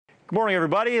Good morning,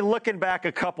 everybody. Looking back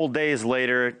a couple days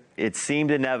later, it seemed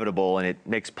inevitable, and it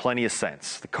makes plenty of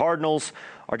sense. The Cardinals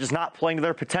are just not playing to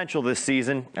their potential this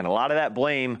season, and a lot of that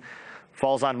blame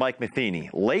falls on Mike Matheny.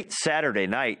 Late Saturday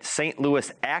night, St.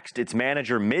 Louis axed its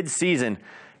manager mid-season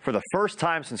for the first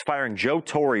time since firing Joe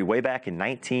Torre way back in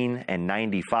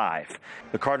 1995.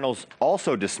 The Cardinals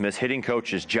also dismissed hitting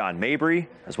coaches John Mabry,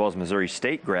 as well as Missouri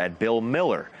State grad Bill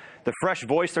Miller. The fresh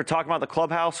voice they're talking about in the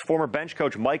clubhouse, former bench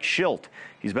coach Mike Shildt.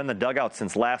 He's been in the dugout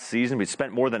since last season. We've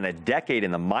spent more than a decade in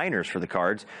the minors for the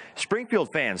Cards. Springfield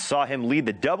fans saw him lead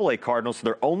the Double-A Cardinals to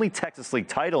their only Texas League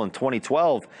title in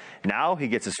 2012. Now he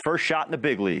gets his first shot in the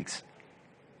big leagues.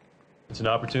 It's an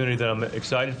opportunity that I'm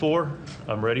excited for,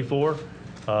 I'm ready for.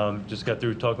 Just got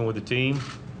through talking with the team,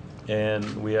 and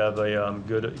we have a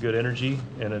good energy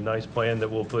and a nice plan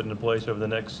that we'll put into place over the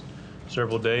next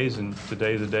several days, and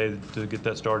today is the day to get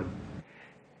that started.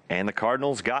 And the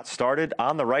Cardinals got started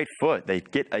on the right foot. They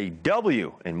get a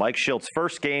W in Mike Shildt's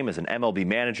first game as an MLB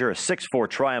manager, a 6-4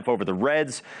 triumph over the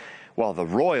Reds, while the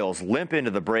Royals limp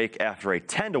into the break after a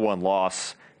 10-1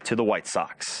 loss to the White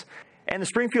Sox. And the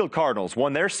Springfield Cardinals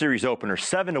won their series opener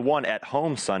 7-1 at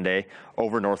home Sunday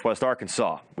over Northwest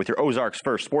Arkansas. With your Ozarks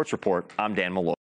First Sports Report, I'm Dan Malloy.